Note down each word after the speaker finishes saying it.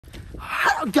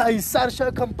Guys,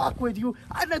 Sarsha come back with you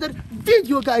another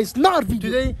video, guys. Not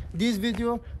video. Today, this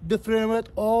video different with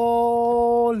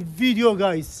all video,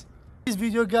 guys. This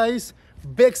video, guys,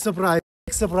 big surprise,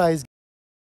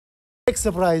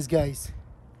 guys.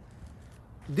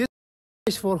 This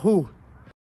is for who?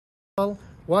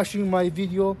 Watching my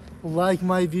video, like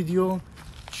my video,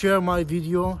 share my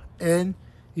video, and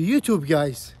YouTube,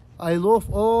 guys. I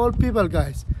love all people,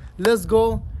 guys. Let's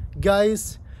go,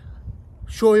 guys.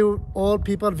 Show you all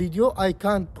people video. I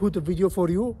can't put a video for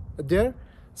you there.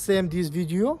 Send this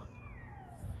video,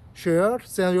 share,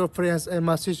 send your friends a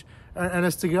message on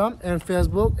Instagram and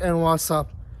Facebook and WhatsApp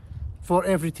for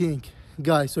everything,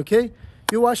 guys. Okay,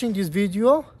 you're watching this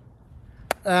video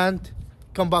and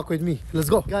come back with me. Let's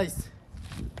go, guys.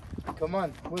 Come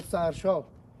on, what's our show,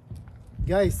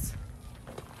 guys?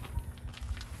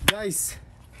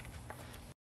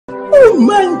 Oh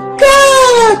my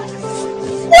God!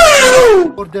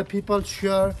 Wow! For the people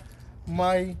share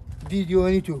my video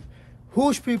on YouTube.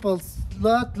 Huge people,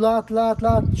 lot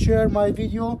share my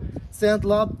video. Send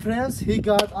love, friends. He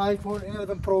got iPhone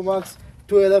 11 Pro Max,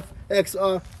 12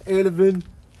 XR, 11,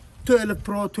 12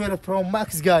 Pro, 12 Pro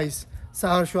Max, guys.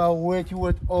 Sahar wait you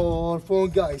with all phone,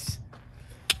 guys.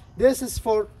 This is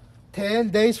for 10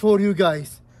 days for you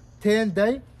guys. 10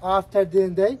 day after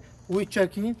 10 day we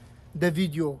checking the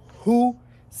video. Who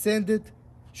send it,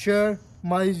 share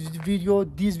my video,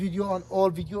 this video, on all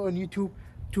video on YouTube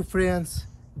to friends,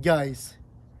 guys.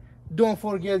 Don't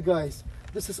forget, guys,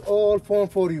 this is all fun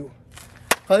for you.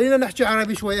 خلينا نحكي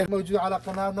عربي شوية. موجود على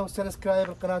قناتنا وسبسكرايب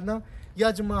قناتنا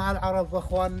يا جماعة العرب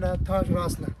واخواننا تاج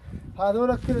راسنا.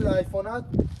 هذول كل الايفونات،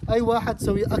 اي واحد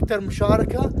يسوي اكثر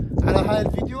مشاركة على هاي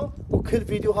الفيديو وكل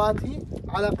فيديوهاتي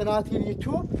على قناتي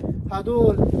اليوتيوب.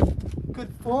 هذول كل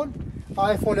فون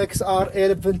ايفون اكس ار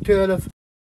 11 12،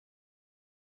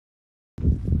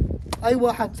 اي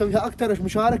واحد يسويها اكثر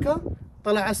مشاركة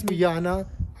طلع اسمي يعني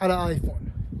على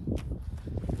ايفون.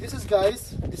 This is,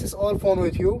 guys, this is all phone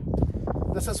with you.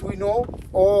 This is, we know,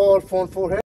 all phone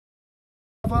for him.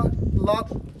 Have a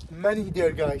lot money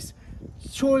there, guys.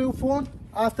 Show you phone.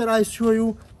 After I show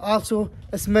you also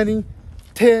as many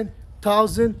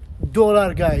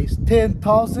 $10,000, guys.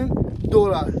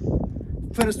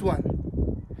 $10,000. First one.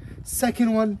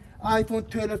 Second one, iPhone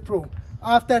 12 Pro.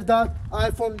 After that,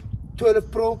 iPhone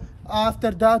 12 Pro.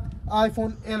 After that,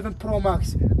 iPhone 11 Pro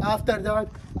Max. After that,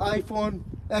 iPhone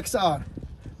XR.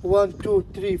 1, 2,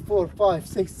 3, 4, 5,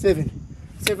 6, 7.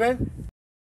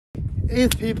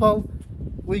 8 people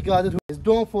we got it.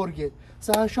 Don't forget,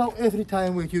 Sahar Show every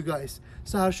time with you guys.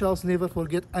 Sahar Shows never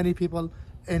forget any people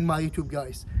in my YouTube,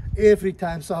 guys. Every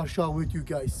time Sahar Show with you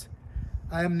guys.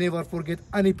 I am never forget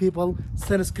any people.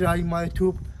 Subscribe my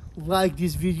YouTube, like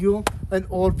this video and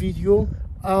all video.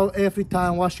 Every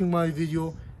time watching my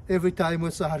video, every time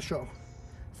with Sahar Show.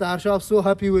 Sahar Show so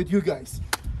happy with you guys.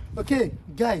 Okay,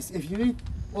 guys, if you need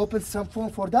open some phone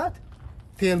for that,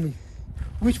 tell me.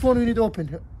 Which phone you need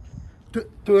open?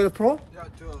 12 Pro? Yeah,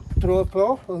 12. 12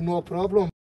 Pro? Oh, no problem.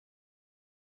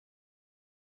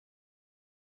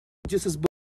 Just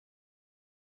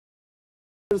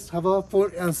have a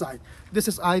phone inside. This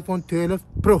is iPhone 12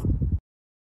 Pro.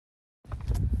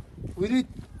 We need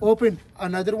open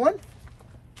another one.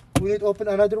 Which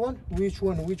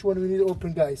one we need to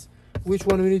open, guys? Which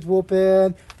one we need to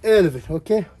open? 11,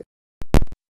 okay?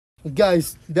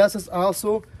 Guys, this is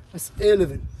also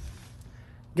 11.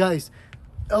 Guys,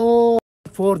 all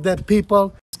for the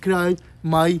people subscribe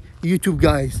my YouTube,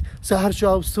 guys. Sahar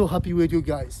Show so happy with you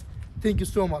guys. Thank you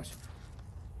so much.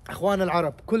 اخوان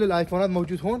العرب، كل الايفونات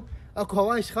موجود هون. اكو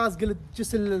هواي اشخاص قلت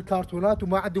جس الكرتونات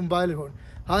وما عندهم موبايل هون.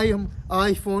 هاي هم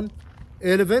ايفون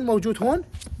 11 موجود هون،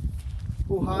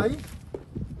 وهاي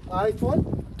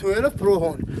ايفون 12 برو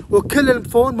هون، وكل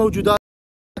الفون موجودات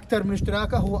اكثر من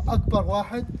اشتراكه. هو اكبر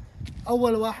واحد،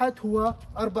 اول واحد هو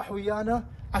اربح ويانا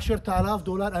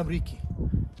 $10,000 امريكي،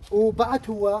 وبعد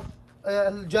هو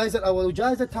الجائزه الاول،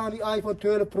 والجائزه الثانيه ايفون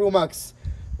 12 برو ماكس،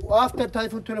 وافتر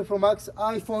ايفون 12 برو ماكس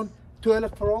ايفون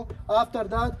 12 Pro. After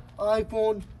that,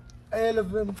 iPhone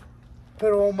 11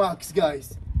 Pro Max,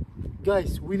 guys.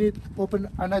 Guys, we need open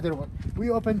another one.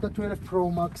 We open the 12 Pro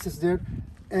Max is there,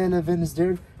 11 is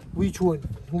there. Which one?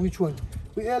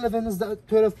 We 11 is the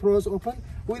 12 Pro is open.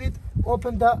 We need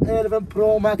open the 11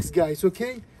 Pro Max, guys.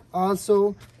 Okay.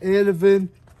 Also 11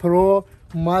 Pro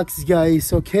Max,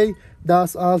 guys. Okay.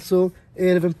 That's also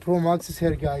 11 Pro Max is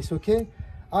here, guys. Okay.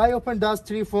 I opened those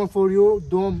 3 phone for you.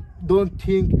 Don't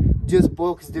think just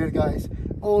box there, guys.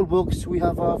 All box we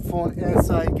have a phone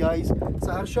inside, guys.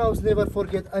 Sahar Shows never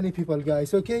forget any people, guys.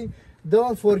 Okay,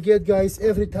 don't forget, guys.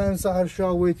 Every time Sahar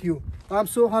Show with you, I'm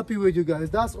so happy with you guys.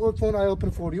 That's all phone I open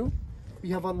for you. we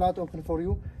have a lot open for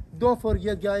you. Don't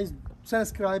forget guys,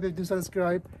 subscribe if you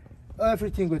subscribe,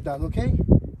 everything with that, okay?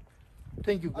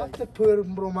 Thank you guys. After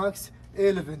Pro Max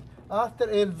 11, after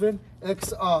 11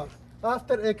 XR,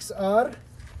 after XR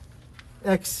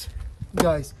X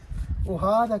guys.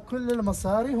 وهذا كل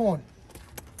المصاري هون،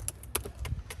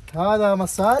 هذا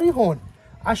مصاري هون.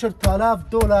 10,000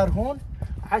 دولار هون،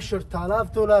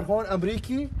 10,000 دولار هون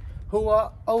أمريكي.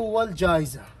 هو أول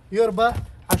جائزة يربح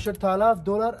 10,000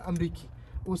 دولار أمريكي.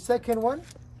 والسكند ون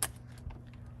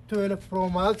 12 Pro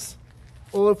Max.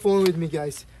 All phone with me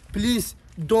guys. Please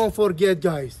don't forget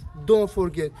guys, don't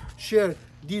forget, share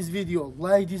this video,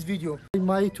 like this video in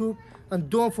my YouTube, and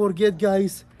don't forget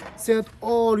guys, send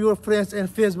all your friends and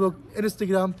Facebook,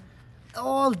 Instagram,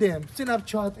 all them,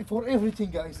 Snapchat, for everything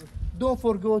guys. Don't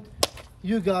forget,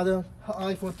 you got an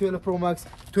iPhone 12 Pro Max,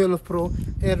 12 Pro,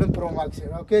 11 Pro Max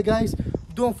here, okay guys?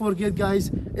 Don't forget guys,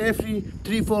 every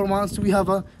 3-4 months we have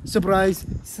a surprise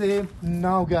sale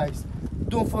now guys.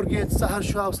 Don't forget سحر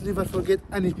شاوس, never forget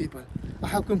any people.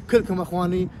 أحبكم كلكم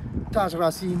أخواني تاج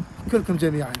راسين كلكم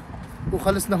جميعا.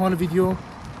 وخلصنا هون الفيديو.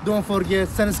 Don't forget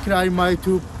subscribe my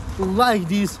YouTube, like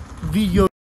this video.